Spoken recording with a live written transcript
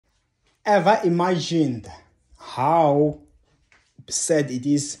Ever imagined how sad it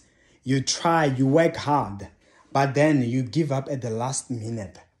is? You try, you work hard, but then you give up at the last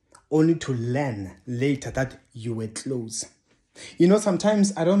minute, only to learn later that you were close. You know,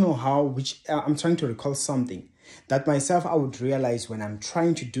 sometimes I don't know how, I'm trying to recall something that myself I would realize when I'm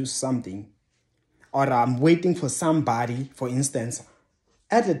trying to do something or I'm waiting for somebody, for instance,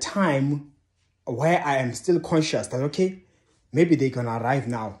 at a time where I am still conscious that, okay, maybe they're going to arrive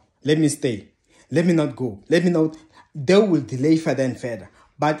now. Let me stay. Let me not go. Let me not. They will delay further and further.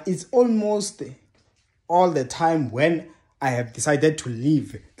 But it's almost all the time when I have decided to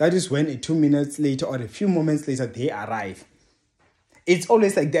leave. That is when 2 minutes later or a few moments later, they arrive. It's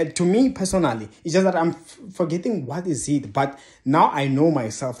always like that to me personally. It's just that I'm forgetting what is it. But now I know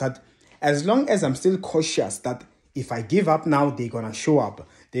myself that as long as I'm still cautious that if I give up now, they're going to show up.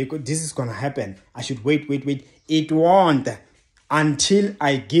 This is going to happen. I should wait. It won't. Until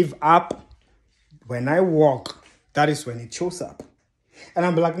I give up, when I walk, that is when it shows up. And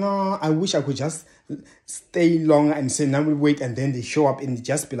I'm like, no, I wish I could just stay long and say, now we'll wait, and then they show up and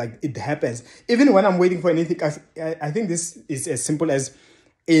just be like, it happens. Even when I'm waiting for anything, I think this is as simple as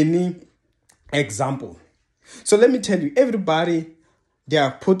any example. So let me tell you, everybody, they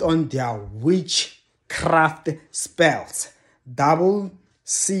are put on their witchcraft spells. WCS.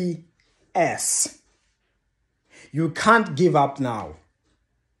 You can't give up now.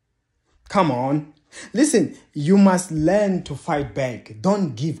 Come on. Listen, you must learn to fight back.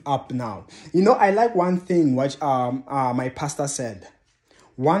 Don't give up now. You know, I like one thing which my pastor said.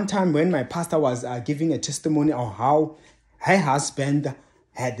 One time when my pastor was giving a testimony on how her husband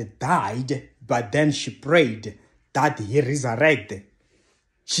had died, but then she prayed that he resurrected.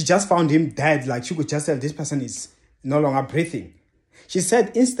 She just found him dead. Like she could just tell this person is no longer breathing. She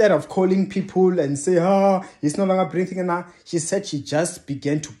said instead of calling people and say, oh, he's no longer breathing now, she said she just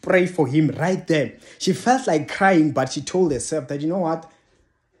began to pray for him right there. She felt like crying, but she told herself that, you know what?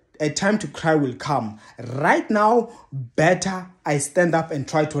 A time to cry will come. Right now, better I stand up and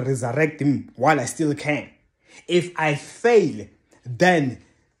try to resurrect him while I still can. If I fail, then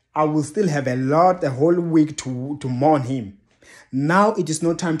I will still have a whole week to mourn him. Now it is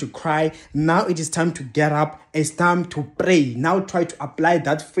no time to cry. Now it is time to get up. It's time to pray. Now try to apply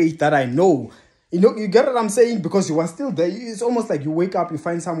that faith that I know. You know, you get what I'm saying? Because you are still there. It's almost like you wake up, you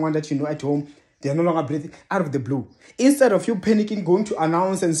find someone that you know at home. They're no longer breathing out of the blue. Instead of you panicking, going to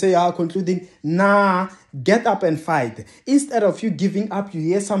announce and say, concluding, nah, get up and fight. Instead of you giving up, you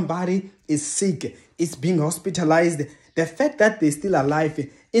hear somebody is sick, is being hospitalized. The fact that they're still alive,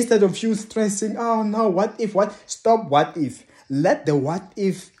 instead of you stressing, oh no, what if, what? Stop what if. Let the what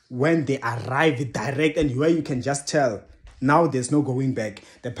if when they arrive direct and where you can just tell. Now there's no going back.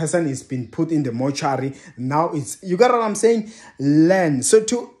 The person is been put in the mortuary. Now it's, you got what I'm saying? Learn. So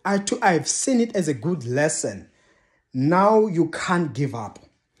I've seen it as a good lesson. Now you can't give up.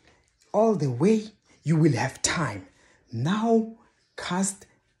 All the way you will have time. Now cast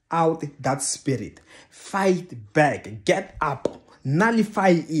out that spirit. Fight back. Get up.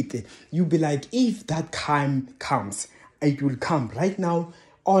 Nullify it. You'll be like, if that time comes, it will come. Right now,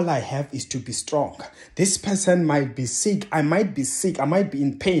 all I have is to be strong. This person might be sick. I might be sick. I might be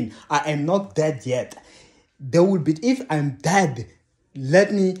in pain. I am not dead yet. There will be, if I'm dead,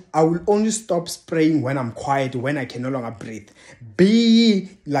 I will only stop spraying when I'm quiet, when I can no longer breathe. Be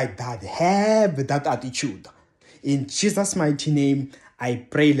like that. Have that attitude. In Jesus' mighty name, I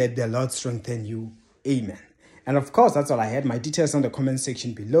pray, let the Lord strengthen you. Amen. And of course, that's all I had. My details on the comment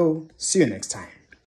section below. See you next time.